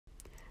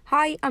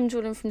Hi, I'm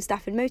Jordan from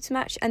Stafford Motor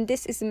Match, and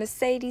this is the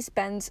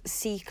Mercedes-Benz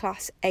C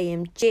Class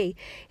AMG.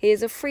 It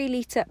is a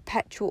 3-litre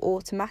petrol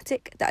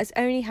automatic that has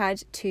only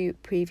had 2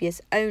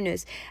 previous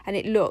owners, and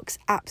it looks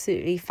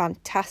absolutely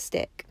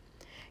fantastic.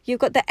 You've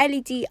got the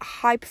LED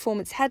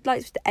high-performance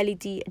headlights with the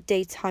LED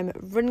daytime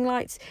running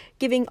lights,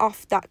 giving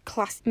off that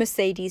classic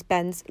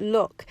Mercedes-Benz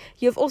look.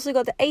 You've also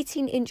got the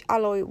 18-inch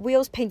alloy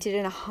wheels painted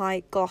in a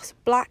high gloss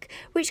black,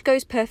 which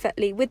goes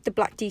perfectly with the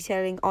black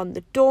detailing on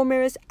the door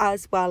mirrors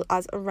as well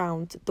as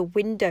around the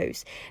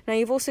windows. Now,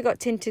 you've also got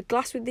tinted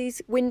glass with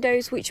these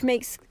windows, which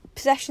makes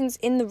possessions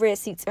in the rear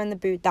seats and the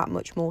boot that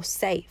much more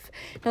safe.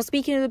 Now,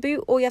 speaking of the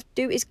boot, all you have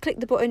to do is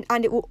click the button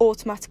and it will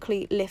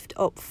automatically lift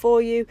up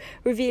for you,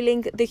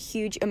 revealing the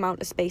huge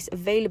amount of space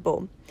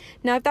available.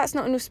 Now, if that's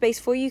not enough space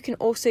for you, you can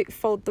also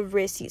fold the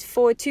rear seats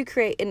forward to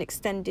create an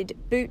extended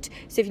boot,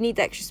 so if you need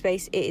the extra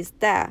space, it is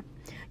there.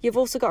 You've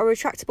also got a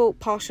retractable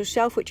partial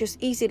shelf which just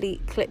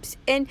easily clips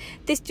in.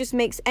 This just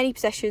makes any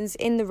possessions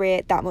in the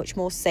rear that much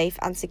more safe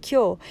and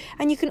secure.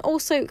 And you can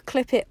also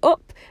clip it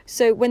up,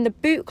 so when the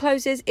boot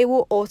closes, it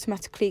will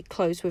automatically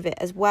close with it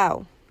as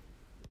well.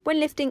 When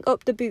lifting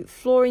up the boot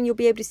flooring, you'll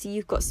be able to see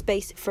you've got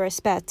space for a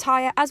spare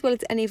tyre as well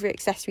as any of your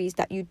accessories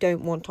that you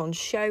don't want on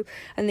show,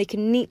 and they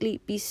can neatly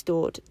be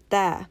stored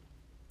there.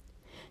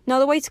 Now,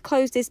 the way to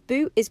close this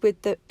boot is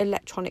with the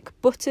electronic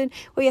button.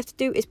 All you have to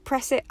do is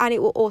press it and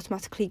it will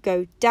automatically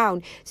go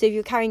down. So if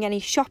you're carrying any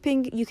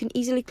shopping, you can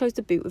easily close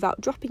the boot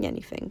without dropping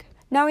anything.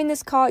 Now, in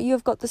this car,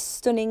 you've got the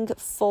stunning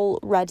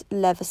full red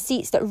leather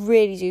seats that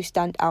really do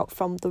stand out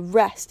from the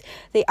rest.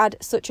 They add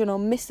such an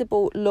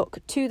unmissable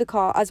look to the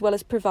car as well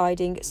as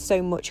providing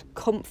so much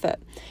comfort.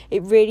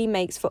 It really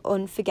makes for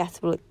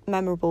unforgettable,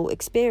 memorable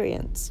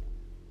experience.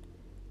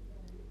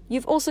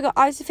 You've also got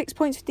ISOFIX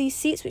points with these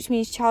seats, which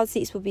means child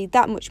seats will be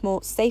that much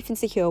more safe and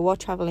secure while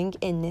travelling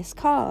in this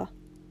car.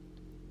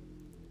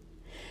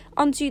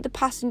 Onto the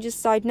passenger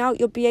side now,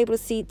 you'll be able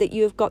to see that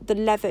you have got the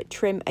leather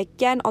trim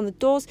again on the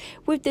doors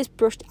with this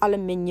brushed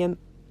aluminium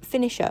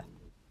finisher.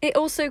 It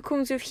also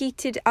comes with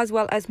heated as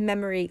well as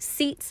memory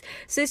seats,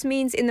 so this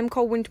means in them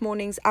cold winter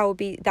mornings I will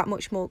be that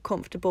much more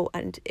comfortable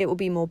and it will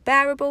be more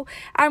bearable.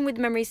 And with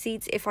memory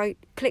seats, if I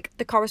click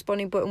the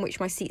corresponding button which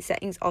my seat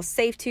settings are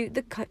saved to,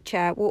 the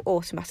chair will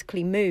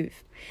automatically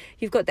move.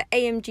 You've got the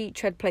AMG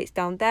tread plates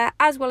down there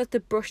as well as the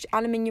brushed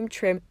aluminium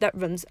trim that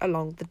runs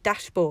along the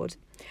dashboard.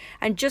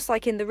 And just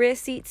like in the rear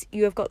seats,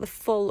 you have got the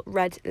full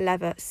red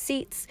leather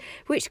seats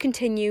which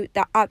continue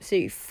that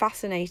absolutely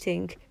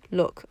fascinating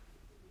look.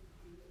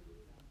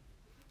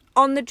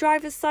 On the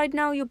driver's side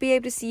now, you'll be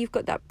able to see you've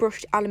got that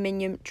brushed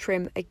aluminium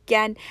trim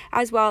again,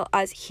 as well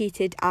as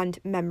heated and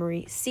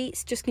memory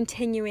seats, just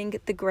continuing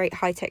the great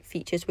high-tech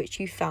features which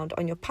you found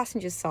on your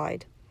passenger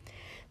side.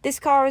 This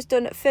car has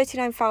done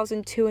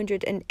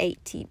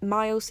 39,280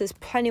 miles, so there's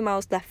plenty of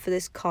miles left for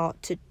this car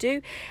to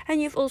do.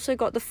 And you've also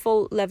got the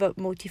full leather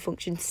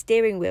multifunction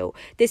steering wheel.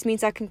 This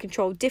means I can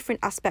control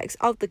different aspects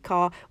of the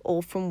car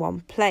all from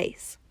one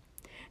place.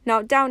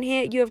 Now, down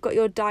here, you have got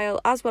your dial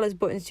as well as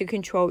buttons to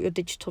control your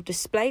digital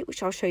display,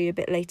 which I'll show you a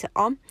bit later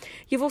on.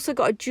 You've also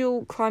got a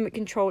dual climate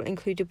control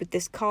included with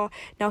this car.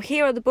 Now,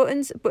 here are the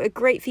buttons, but a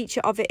great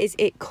feature of it is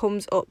it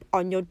comes up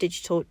on your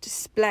digital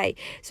display.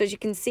 So as you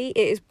can see,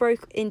 it is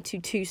broken into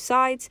 2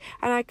 sides,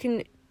 and I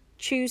can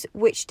choose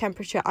which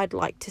temperature I'd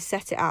like to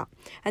set it at.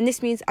 And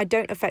this means I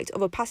don't affect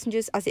other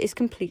passengers as it is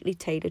completely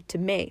tailored to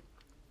me.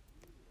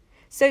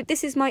 So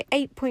this is my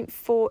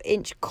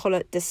 8.4-inch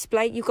colour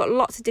display. You've got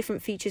lots of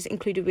different features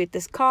included with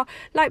this car,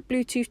 like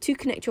Bluetooth to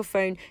connect your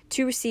phone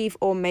to receive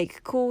or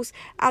make calls,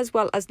 as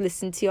well as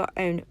listen to your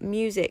own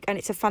music. And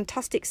it's a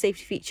fantastic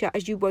safety feature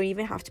as you won't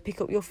even have to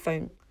pick up your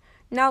phone.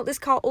 Now, this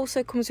car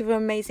also comes with an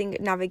amazing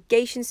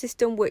navigation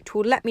system, which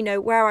will let me know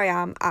where I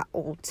am at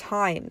all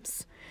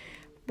times.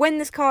 When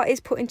this car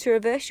is put into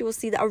reverse, you will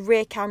see that a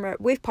rear camera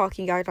with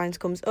parking guidelines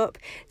comes up.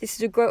 This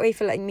is a great way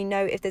for letting me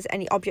know if there's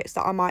any objects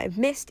that I might have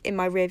missed in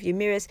my rear view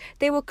mirrors.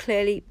 They will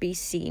clearly be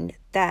seen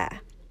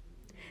there.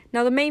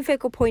 Now, the main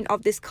focal point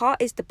of this car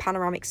is the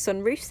panoramic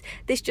sunroofs.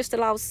 This just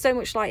allows so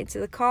much light into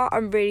the car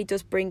and really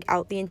does bring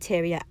out the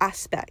interior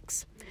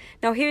aspects.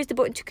 Now, here is the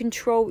button to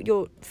control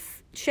your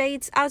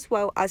shades as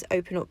well as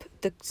open up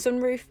the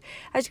sunroof.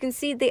 As you can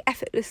see, they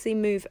effortlessly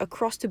move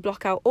across to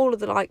block out all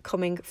of the light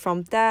coming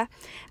from there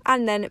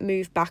and then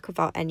move back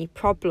without any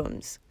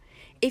problems.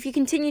 If you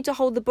continue to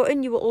hold the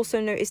button, you will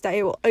also notice that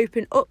it will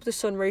open up the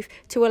sunroof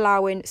to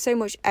allow in so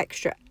much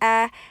extra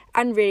air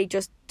and really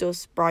just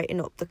does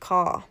brighten up the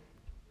car.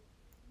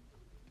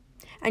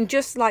 And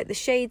just like the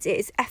shades, it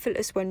is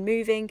effortless when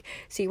moving,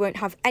 so you won't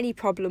have any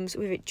problems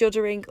with it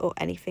juddering or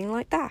anything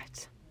like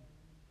that.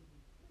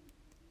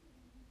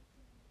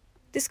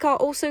 This car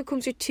also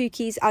comes with 2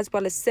 keys as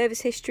well as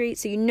service history,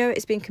 so you know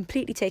it's been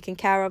completely taken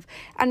care of,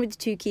 and with the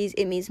 2 keys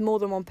it means more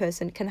than one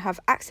person can have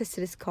access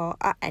to this car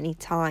at any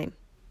time.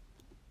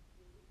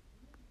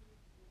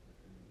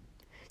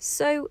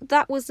 So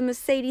that was the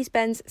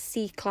Mercedes-Benz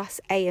C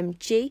Class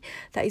AMG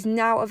that is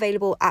now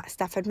available at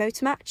Stafford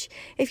Motor Match.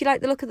 If you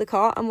like the look of the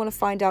car and want to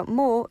find out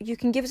more, you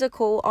can give us a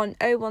call on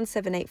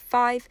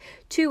 01785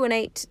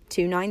 218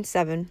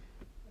 297.